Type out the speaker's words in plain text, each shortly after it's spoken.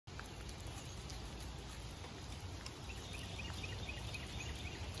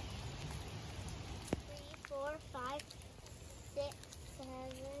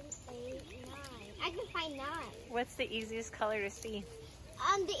I can find 9. What's the easiest color to see?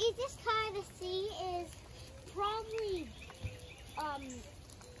 The easiest color to see is probably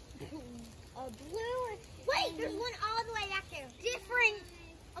blue. Wait, there's one all the way back there. Different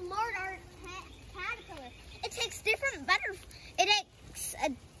murder caterpillar. It takes different It takes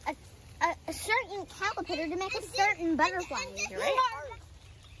a certain caterpillar to make a certain butterfly. You're right.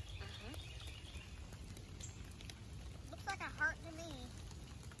 Looks like a heart to me.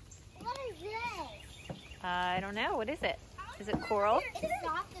 What is this? I don't know. What is it? Is it coral? It's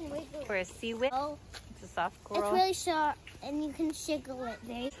soft and wiggly. Or a seaweed? Oh, It's a soft coral. it's really soft, and you can jiggle it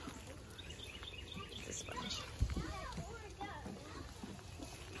there. It's a sponge.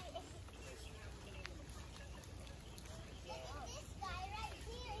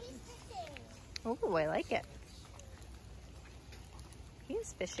 Oh, I like it. He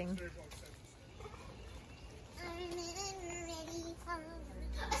is fishing.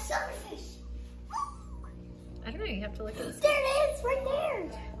 A silverfish. I don't know. You have to look at this. There it is, right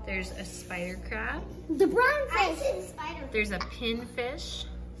there. There's a spider crab. The brown fish. I see the spider. There's a pinfish.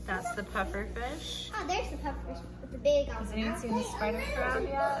 That's the puffer fish. Oh, there's the pufferfish with the big eyes. Has anyone seen the spider crab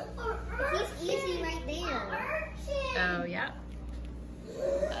yet? He's easy right there. Oh, yeah.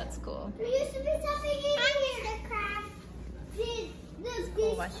 That's cool. There used to be something in here. The crab.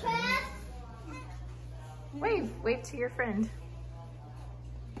 Cool mushroom. Wave to your friend.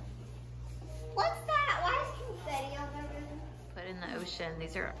 What's that? Why is confetti on the roof? Put in the ocean.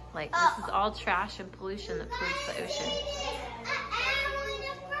 These are like, this is all trash and pollution that pollutes the ocean.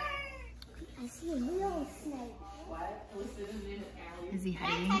 I see a little snake. Is he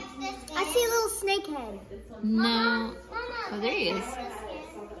hiding? I see a little snake head. No. Oh, there he is. There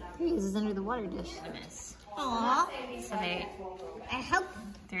he is. He's under the water dish. Aww. So they, I hope.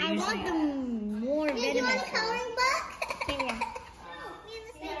 they're I usually, want them more venomous. Do you want a coloring book? Yeah.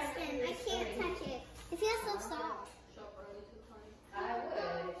 I can't touch it. It feels so soft.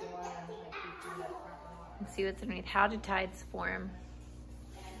 let's see what's underneath. How do tides form?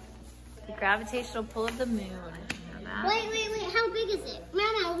 The gravitational pull of the moon. You know that? Wait. How big is it?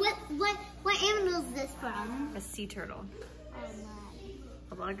 Mama, what animal is this from? A sea turtle.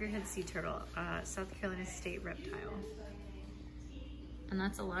 A loggerhead sea turtle, South Carolina state reptile. And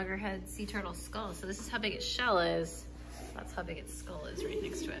that's a loggerhead sea turtle skull. So this is how big its shell is. That's how big its skull is right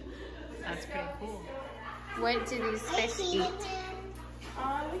next to it. That's pretty cool. What do these fish eat?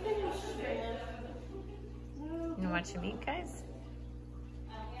 We can just You wanna watch them eat, guys?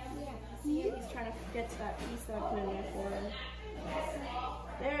 see it. He's trying to get to that piece that I put in there for him.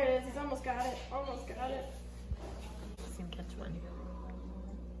 There it is. He's almost got it. Almost got it. See him catch one.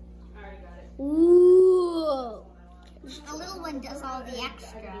 I already got it. Ooh. The little one does all the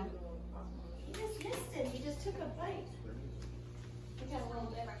extra. He just missed it. He just took a bite. He got a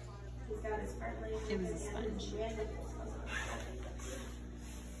little bit. He's got his front leg. It was a sponge.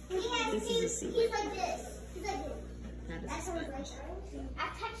 This is a sea. He's like this. He's like this. That is a That's what sponge. I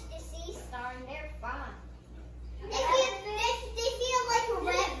touched the sea star and they're fine. They feel like a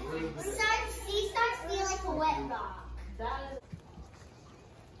red. Sea stars feel like a wet rock.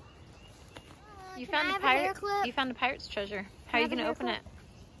 You Can I found a have a pirate. hair clip? You found a pirate's treasure. How are you Can I gonna have a open hair it?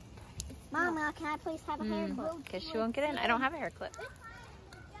 Mama, can I please have a hair clip? Guess she won't get in. I don't have a hair clip.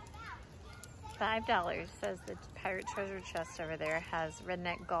 $5 says the pirate treasure chest over there has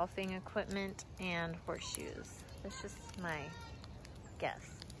redneck golfing equipment and horseshoes. That's just my guess.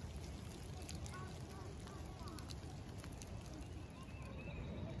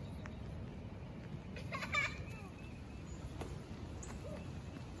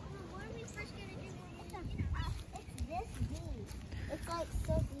 It's this deep. It's like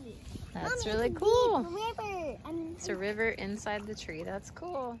so deep. That's Mommy, really it's cool. Deep river. It's a river inside the tree. That's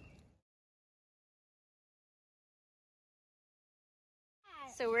cool.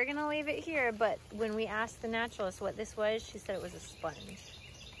 So we're gonna leave it here, but when we asked the naturalist what this was, she said it was a sponge.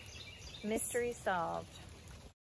 Mystery solved.